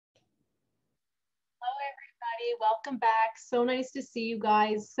Welcome back. So nice to see you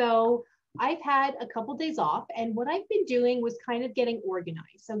guys. So I've had a couple days off, and what I've been doing was kind of getting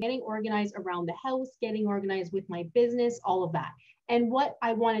organized. So getting organized around the house, getting organized with my business, all of that. And what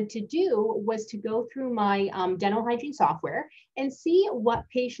I wanted to do was to go through my dental hygiene software and see what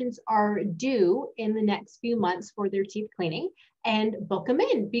patients are due in the next few months for their teeth cleaning and book them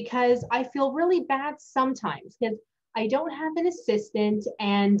in because I feel really bad sometimes because I don't have an assistant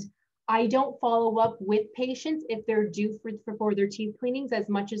and I don't follow up with patients if they're due for their teeth cleanings as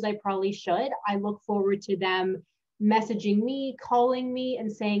much as I probably should. I look forward to them messaging me, calling me,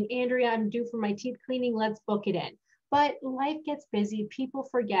 and saying, Andrea, I'm due for my teeth cleaning. Let's book it in. But life gets busy, people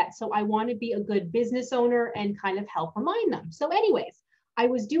forget. So I want to be a good business owner and kind of help remind them. So, anyways, I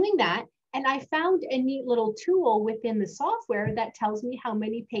was doing that. And I found a neat little tool within the software that tells me how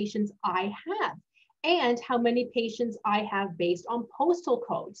many patients I have and how many patients I have based on postal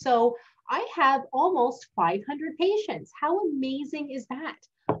code. So I have almost 500 patients. How amazing is that?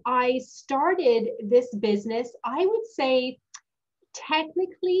 I started this business, I would say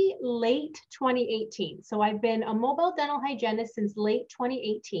technically late 2018. So I've been a mobile dental hygienist since late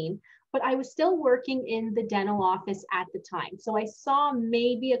 2018, but I was still working in the dental office at the time. So I saw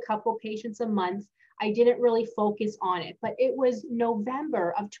maybe a couple patients a month. I didn't really focus on it, but it was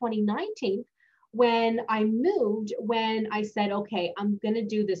November of 2019 when I moved, when I said, okay, I'm going to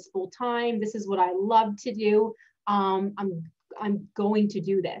do this full time. This is what I love to do. I'm going to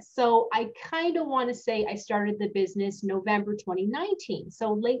do this. So I kind of want to say I started the business November 2019.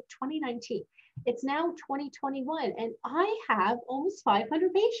 So late 2019. It's now 2021 and I have almost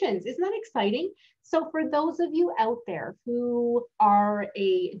 500 patients. Isn't that exciting? So for those of you out there who are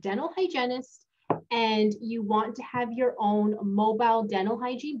a dental hygienist and you want to have your own mobile dental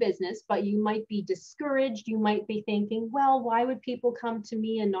hygiene business, but you might be discouraged. You might be thinking, well, why would people come to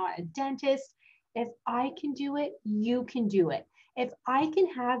me and not a dentist? If I can do it, you can do it. If I can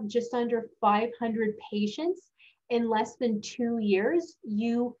have just under 500 patients in less than 2 years,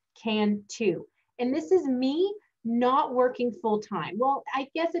 you can too. And this is me not working full time. Well, I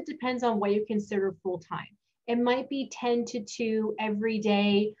guess it depends on what you consider full time. It might be 10 to 2 every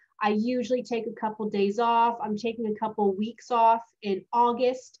day. I usually take a couple days off. I'm taking a couple weeks off in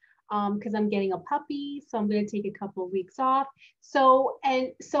August because I'm getting a puppy. So I'm going to take a couple of weeks off. So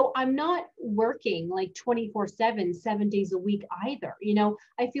I'm not working like 24/7, 7 days a week either. You know,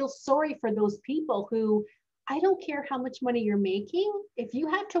 I feel sorry for those people who I don't care how much money you're making. If you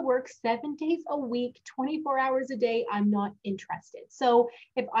have to work 7 days a week, 24 hours a day, I'm not interested. So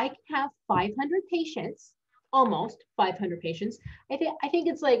if I can have 500 patients, almost 500 patients, I think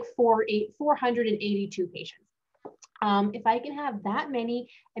it's like 482 patients. If I can have that many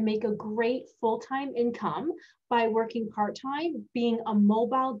and make a great full-time income by working part-time, being a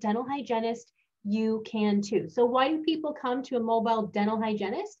mobile dental hygienist, you can too. So why do people come to a mobile dental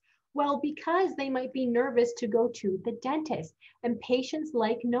hygienist? Well, because they might be nervous to go to the dentist, and patients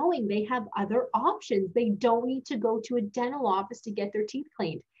like knowing they have other options. They don't need to go to a dental office to get their teeth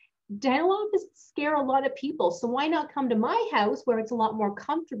cleaned. Dental offices scare a lot of people. So why not come to my house where it's a lot more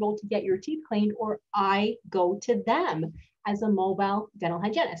comfortable to get your teeth cleaned, or I go to them as a mobile dental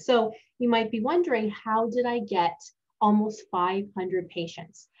hygienist. So you might be wondering, how did I get almost 500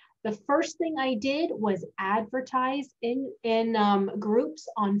 patients? The first thing I did was advertise in groups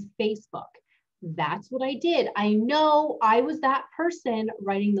on Facebook. That's what I did. I know I was that person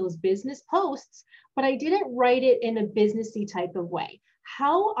writing those business posts, but I didn't write it in a businessy type of way.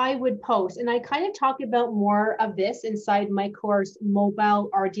 How I would post, and I kind of talk about more of this inside my course, Mobile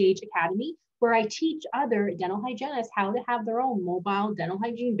RDH Academy, where I teach other dental hygienists how to have their own mobile dental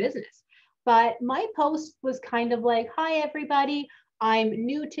hygiene business. But my post was kind of like, hi, everybody. I'm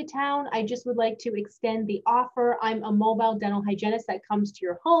new to town. I just would like to extend the offer. I'm a mobile dental hygienist that comes to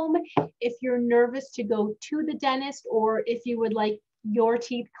your home. If you're nervous to go to the dentist, or if you would like your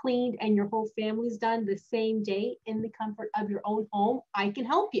teeth cleaned and your whole family's done the same day in the comfort of your own home, I can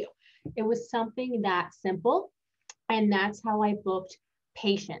help you. It was something that simple. And that's how I booked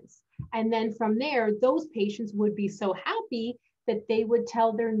patients. And then from there, those patients would be so happy that they would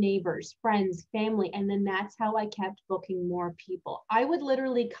tell their neighbors, friends, family, and then that's how I kept booking more people. I would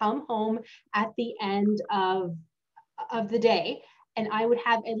literally come home at the end of the day and I would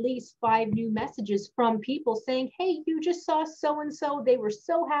have at least 5 new messages from people saying, hey, you just saw so-and-so. They were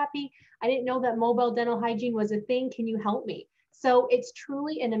so happy. I didn't know that mobile dental hygiene was a thing. Can you help me? So it's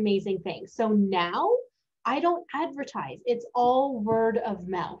truly an amazing thing. So now I don't advertise. It's all word of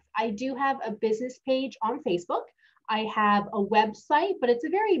mouth. I do have a business page on Facebook. I have a website, but it's a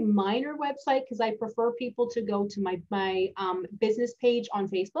very minor website because I prefer people to go to my business page on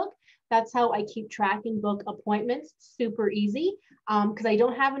Facebook. That's how I keep track and book appointments. Super easy because I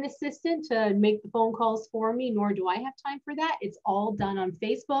don't have an assistant to make the phone calls for me, nor do I have time for that. It's all done on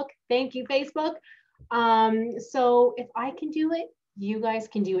Facebook. Thank you, Facebook. So if I can do it, you guys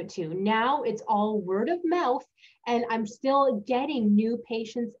can do it too. Now it's all word of mouth, and I'm still getting new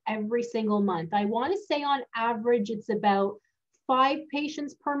patients every single month. I want to say on average, it's about 5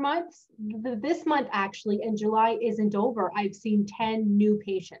 patients per month. This month actually, and July isn't over, I've seen 10 new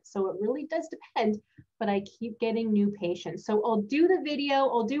patients. So it really does depend, but I keep getting new patients. So I'll do the video,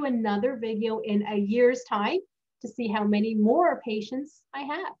 I'll do another video in a year's time to see how many more patients I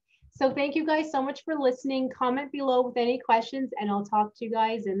have. So thank you guys so much for listening. Comment below with any questions, and I'll talk to you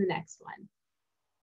guys in the next one.